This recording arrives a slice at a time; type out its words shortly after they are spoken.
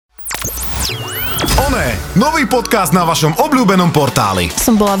Oné, nový podcast na vašom obľúbenom portáli.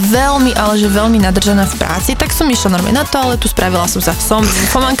 Som bola veľmi, ale že veľmi nadržaná v práci, tak som išla normálne na toaletu, spravila som sa som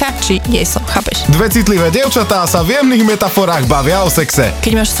fomanka, či jej som, chápeš? Dve citlivé dievčatá sa v jemných metaforách bavia o sexe.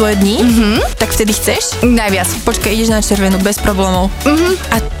 Keď máš svoje dni, tak vtedy chceš? Najviac. Počkaj, ideš na červenú bez problémov.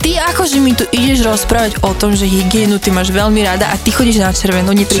 A ty akože mi tu ideš rozprávať o tom, že hygienu ty máš veľmi rada a ty chodíš na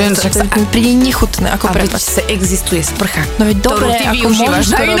červenú, nepríde to príde nechutné, ako prepáč. Sa existuje sprcha. No veď dobre, ty ako využívaš môžeš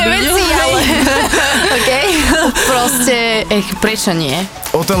to na iné robiť, veci, ale... okay. Proste, prečo nie?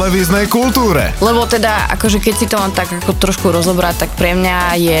 O televíznej kultúre. Lebo teda, akože keď si to mám tak ako trošku rozobrať, tak pre mňa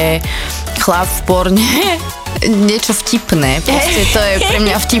je chlap v porne niečo vtipné. Proste to je pre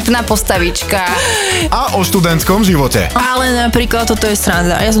mňa vtipná postavička. A o študentskom živote. Ale napríklad toto je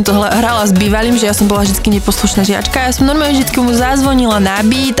sranda. Ja som to hrala s bývalým, že ja som bola vždy neposlušná žiačka. Ja som normálne vždy mu zazvonila na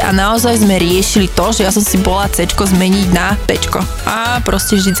byt a naozaj sme riešili to, že ja som si bola C-čko zmeniť na P-čko. A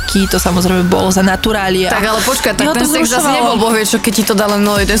proste vždycky to samozrejme bolo za naturália. Tak ale počkaj, tak ten sex zase nebol bohvie, čo keď ti to dá len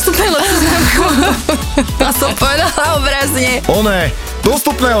jeden stupeň lepšiu. To som povedala obrazne. Oné,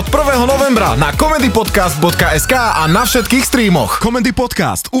 dostupné od 1. novembra na comedypodcast.sk a na všetkých streamoch. Comedy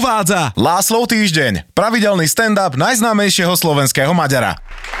Podcast uvádza Láslov týždeň, pravidelný stand-up najznámejšieho slovenského Maďara.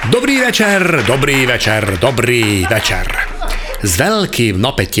 Dobrý večer, dobrý večer, dobrý večer. S veľkým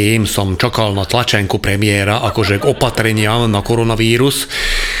napätím som čakal na tlačenku premiéra akože k opatreniam na koronavírus.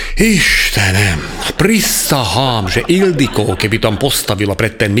 Ištene, prisahám, že Ildiko, keby tam postavila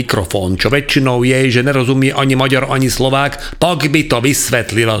pred ten mikrofón, čo väčšinou jej, že nerozumie ani Maďar, ani Slovák, tak by to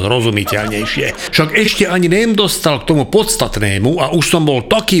vysvetlila zrozumiteľnejšie. Však ešte ani nem dostal k tomu podstatnému a už som bol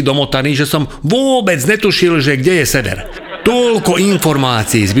taký domotaný, že som vôbec netušil, že kde je sever. Toľko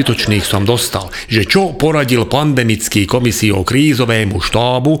informácií zbytočných som dostal, že čo poradil pandemický komisiou krízovému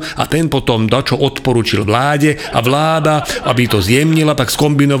štábu a ten potom dačo odporučil vláde a vláda, aby to zjemnila, tak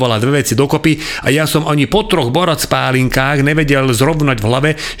skombinovala dve veci dokopy a ja som ani po 3 baracpálinkách nevedel zrovnať v hlave,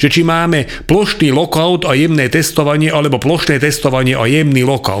 že či máme plošný lockout a jemné testovanie alebo plošné testovanie a jemný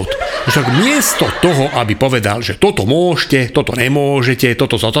lockout. Však miesto toho, aby povedal, že toto môžete, toto nemôžete,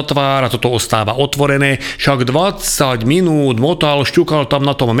 toto sa zatvára, toto ostáva otvorené, však 20 minút motal, šťukal tam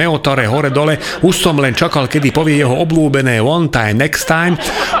na tom meotare hore dole, už som len čakal, kedy povie jeho obľúbené one time, next time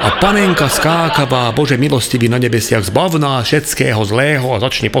a panenka skákavá, Bože milostivý na nebesiach, zbavná všetkého zlého a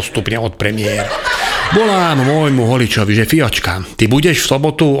začne postupne od premiéra. Volám môjmu holičovi, že Fiačka, ty budeš v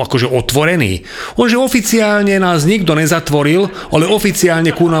sobotu akože otvorený. On, že oficiálne nás nikto nezatvoril, ale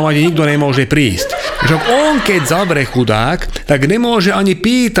oficiálne ku nám ani nikto nemôže prísť. Však on, keď zavre chudák, tak nemôže ani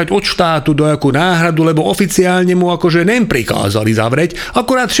pýtať od štátu dojakú náhradu, lebo oficiálne mu akože prikázali zavrieť,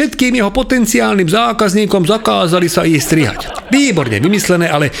 akorát všetkým jeho potenciálnym zákazníkom zakázali sa ísť strihať. Výborne vymyslené,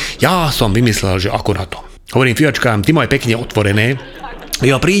 ale ja som vymyslel, že ako na to. Hovorím, Fiačka, ty máš pekne otvorené,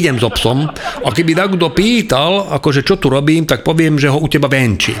 ja prídem so psom a keby takto pýtal, akože čo tu robím, tak poviem, že ho u teba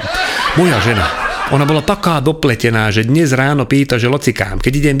venčím. Moja žena, ona bola taká dopletená, že dnes ráno pýta, že locikám,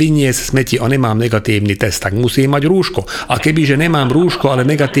 keď idem vyniesť smeti a nemám negatívny test, tak musím mať rúško. A kebyže nemám rúško, ale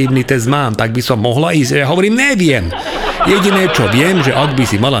negatívny test mám, tak by som mohla ísť. Ja hovorím, neviem. Jediné, čo viem, že ak by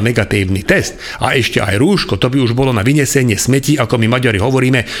si mala negatívny test a ešte aj rúško, to by už bolo na vynesenie smetí, ako my Maďari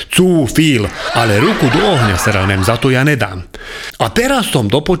hovoríme, cúfil, ale ruku do ohňa sa ranem, za to ja nedám. A teraz som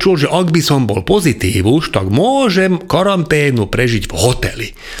dopočul, že ak by som bol pozitív už, tak môžem karanténu prežiť v hoteli.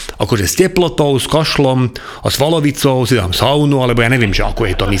 Akože s teplotou, s kašlom a s valovicou si dám saunu, alebo ja neviem, že ako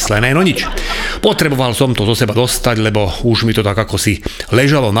je to myslené, no nič. Potreboval som to zo seba dostať, lebo už mi to tak ako si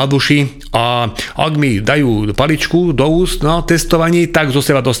ležalo na duši a ak mi dajú paličku do úst na testovaní, tak zo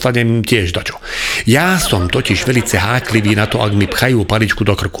seba dostanem tiež dačo. Ja som totiž velice háklivý na to, ak mi pchajú paličku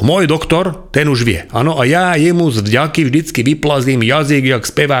do krku. Môj doktor, ten už vie, áno, a ja jemu z vďaky vždycky vyplazím jazyk, jak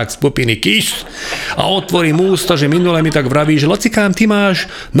spevák z skupiny Kiss a otvorím ústa, že minule mi tak vraví, že Lacikám, ty máš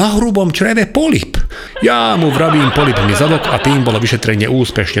na hrubom čreve polip. Ja mu vravím, polip mi zadok a tým bolo vyšetrenie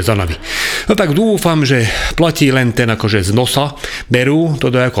úspešne za nami. No tak dúfam, že platí len ten akože z nosa berú, to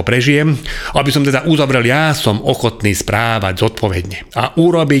ako prežijem, aby som teda uzavrel, ja som ochotný správať zodpovedne a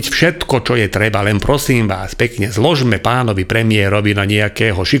urobiť všetko, čo je treba, len prosím vás pekne, zložme pánovi premiérovi na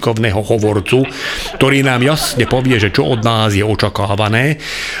nejakého šikovného hovorcu, ktorý nám jasne povie, že čo od nás je očakávané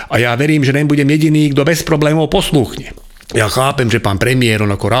a ja verím, že nebudem jediný, kto bez problémov poslúchne. Ja chápem, že pán premiér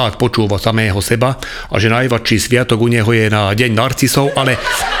on ako rád počúva samého seba a že najväčší sviatok u neho je na deň narcisov, ale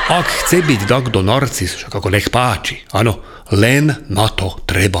ak chce byť takto narcis, však ako nech páči, áno, len na to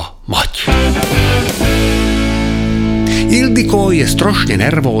treba mať. Ildiko je strašne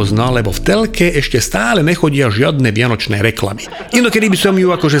nervózna, lebo v telke ešte stále nechodia žiadne vianočné reklamy. Inokedy by som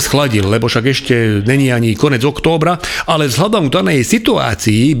ju akože schladil, lebo však ešte není ani konec októbra, ale vzhľadom k danej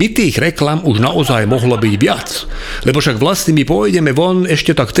situácii by tých reklam už naozaj mohlo byť viac. Lebo však vlastne my pôjdeme von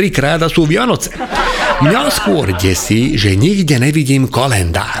ešte tak 3-krát a sú Vianoce. Mňa skôr desí, že nikde nevidím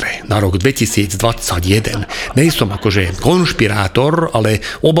kalendáre na rok 2021. Nejsom akože konšpirátor, ale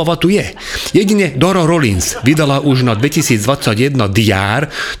obava tu je. Jedine Dora Rollins vydala už na 2021 diár,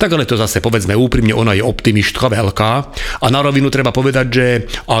 tak ale to zase povedzme úprimne, ona je optimistka veľká a na rovinu treba povedať, že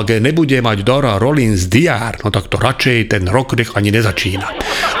ak nebude mať Dora Rollins diár, no tak to radšej ten rok nech ani nezačína.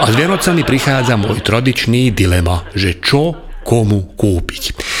 A s Vianocami prichádza môj tradičný dilema, že čo komu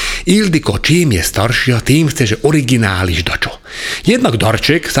kúpiť. Ildiko, čím je staršia, tým chce, že origináliš dačo. Jednak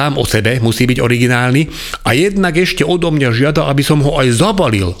darček sám o sebe musí byť originálny a jednak ešte odo mňa žiada, aby som ho aj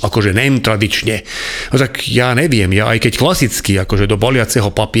zabalil, akože tradične. No tak ja neviem, ja aj keď klasicky, akože do baliaceho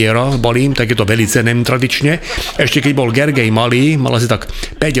papiera balím, tak je to velice tradične. Ešte keď bol Gergej malý, mal asi tak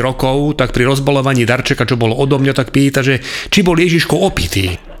 5 rokov, tak pri rozbalovaní darčeka, čo bolo odo mňa, tak pýta, že či bol Ježiško opitý.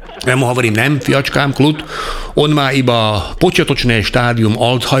 Ja mu hovorím, fiačkám, kľud. On má iba počiatočné štádium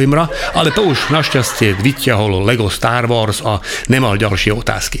Alzheimera, ale to už našťastie vyťahol Lego Star Wars a nemal ďalšie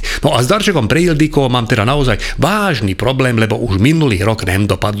otázky. No a s darčekom pre Ildiko mám teda naozaj vážny problém, lebo už minulý rok nem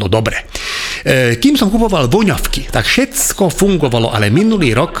dopadlo dobre. Kým som kupoval voňavky, tak všetko fungovalo, ale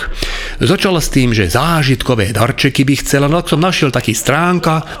minulý rok začala s tým, že zážitkové darčeky by chcela, no tak som našiel taký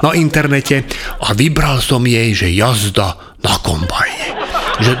stránka na internete a vybral som jej, že jazda na kombajne.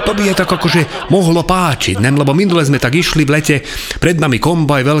 Že to by je tak akože mohlo páčiť, lebo minule sme tak išli v lete, pred nami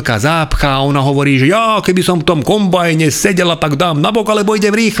kombaj, veľká zápcha a ona hovorí, že ja keby som v tom kombajne sedela, tak dám nabok, alebo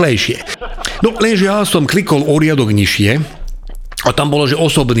idem rýchlejšie. No lenže ja som klikol o riadok nižšie a tam bolo, že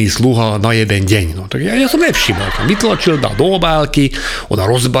osobný sluha na jeden deň. No tak ja som nevšimol. Tam vytlačil, dal do obálky, ona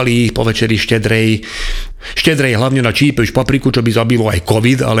rozbalí po večeri štedrej hlavne na čípež papriku, čo by zabilo aj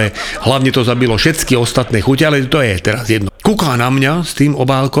covid, ale hlavne to zabilo všetky ostatné chute, ale to je teraz jedno. Kúká na mňa s tým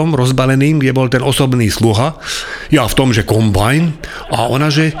obálkom rozbaleným, kde bol ten osobný sluha, ja v tom, že kombajn, a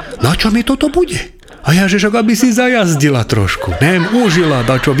ona, že na čo mi toto bude? A ja, že však aby si zajazdila trošku, užila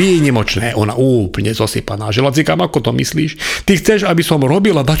dačo výnimočné. Ona úplne zosypaná, že Lacikám, ako to myslíš? Ty chceš, aby som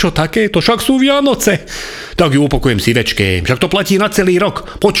robila dačo také? To však sú Vianoce. Tak ju upokojem si večke, však to platí na celý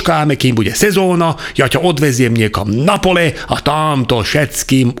rok. Počkáme, kým bude sezóna, ja ťa odveziem niekam na pole a tam to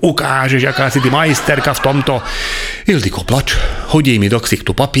všetkým ukážeš, aká si ty majsterka v tomto. Ildiko, plač, hodí mi do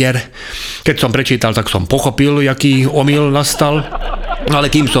ksichtu papier. Keď som prečítal, tak som pochopil, jaký omyl nastal.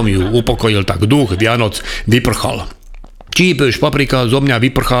 Ale kým som ju upokojil, tak duch Vianoc vyprchal. Čípež paprika zo mňa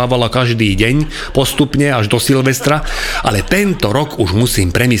vyprchávala každý deň, postupne až do Silvestra, ale tento rok už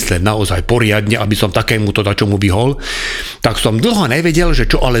musím premysleť naozaj poriadne, aby som takémuto dačomu vyhol. Tak som dlho nevedel, že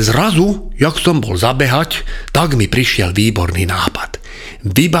čo, ale zrazu, jak som bol zabehať, tak mi prišiel výborný nápad.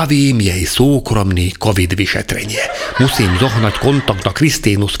 Vybavím jej súkromný COVID vyšetrenie. Musím zohnať kontakt na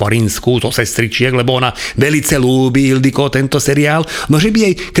Kristínu Svarinskú zo sestričiek, lebo ona velice ľúbi, Ildiko, tento seriál. No, že by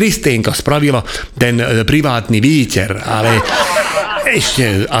jej Kristínka spravila ten privátny výter, ale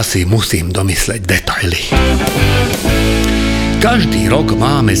ešte asi musím domysleť detaily. Každý rok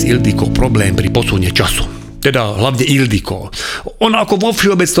máme s Ildikou problém pri posune času. Teda hlavne Ildiko. Ona ako vo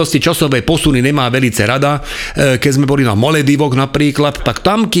všeobecnosti časové posuny nemá velice rada. Keď sme boli na Maledivoch napríklad, tak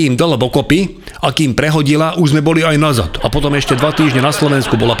tam, kým dala dokopy a kým prehodila, už sme boli aj nazad. A potom ešte 2 týždne na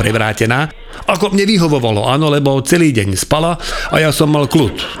Slovensku bola prevrátená. Ako mne vyhovovalo, áno, lebo celý deň spala a ja som mal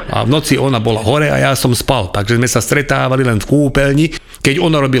kľud. A v noci ona bola hore a ja som spal. Takže sme sa stretávali len v kúpeľni, keď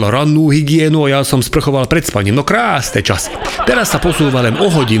ona robila rannú hygienu a ja som sprchoval pred spaním. No krásne časy. Teraz sa posúva len o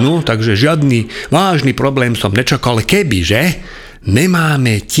hodinu, takže žiadny vážny problém som nečakal, kebyže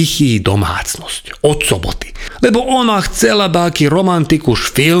nemáme tichý domácnosť od soboty. Lebo ona chcela dáky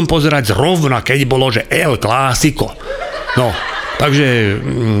romantikuš film pozerať zrovna, keď bolo, že El Clásico. No, takže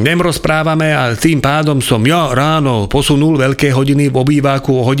rozprávame a tým pádom som ja ráno posunul veľké hodiny v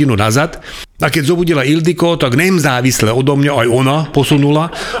obýváku o hodinu nazad. A keď zobudila Ildiko, tak závisle odo mňa aj ona posunula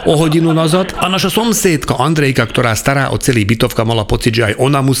o hodinu nazad. A naša somsédka Andrejka, ktorá stará o celý bytovka, mala pocit, že aj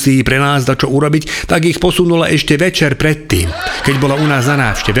ona musí pre nás dačo urobiť, tak ich posunula ešte večer predtým, keď bola u nás na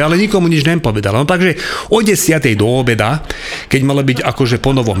návšteve, ale nikomu nič nepovedala. No takže o 10:00 do obeda, keď malo byť akože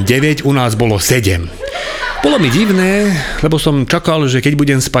po novom 9, u nás bolo 7. Bolo mi divné, lebo som čakal, že keď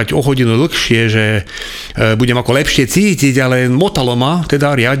budem spať o hodinu dlhšie, že budem ako lepšie cítiť, ale motalo ma,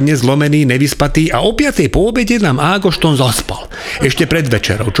 teda riadne zlomený, nevyspatý vyspatý a o 5:00 po obede nám Ágošton zaspal. Ešte pred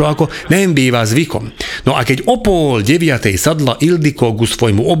večerou, čo ako nebýva zvykom. No a keď o 8:30 sadla Ildiko ku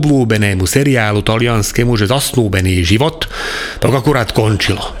svojmu obľúbenému seriálu talianskému, že Zasnúbený život, tak akurát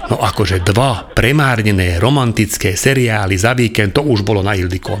končilo. No akože 2 premárnené romantické seriály za víkend, to už bolo na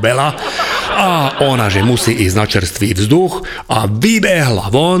Ildiko veľa. A ona, že musí ísť na čerstvý vzduch a vybehla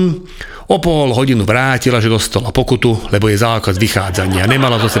von. O pol hodinu vrátila, že dostala pokutu, lebo je zákaz vychádzania.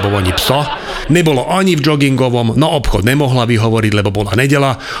 Nemala so sebou ani psa, nebolo ani v joggingovom, na obchod nemohla vyhovoriť, lebo bola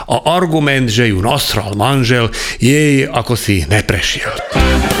nedeľa a argument, že ju nasral manžel, jej ako si neprešiel.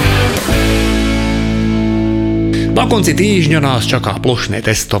 Na konci týždňa nás čaká plošné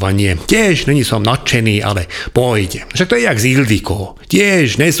testovanie. Tiež není som nadšený, ale pôjde. Však to je jak z Ildikou.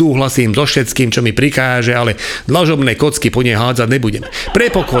 Tiež nesúhlasím so všetkým, čo mi prikáže, ale dlažobné kocky po nej hádzať nebudem.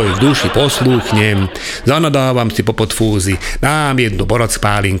 Pre pokoj v duši poslúchnem, zanadávam si po podfúzi, dám jednu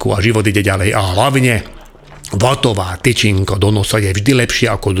boracpálinku a život ide ďalej. A hlavne vatová tyčinka do nosa je vždy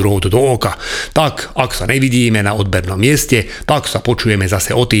lepšia ako drôt do oka. Tak, ak sa nevidíme na odbernom mieste, tak sa počujeme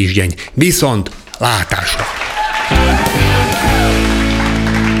zase o týždeň. Vysont, látašro.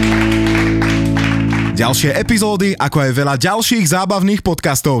 Ďalšie epizódy, ako aj veľa ďalších zábavných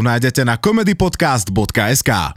podcastov nájdete na comedypodcast.sk.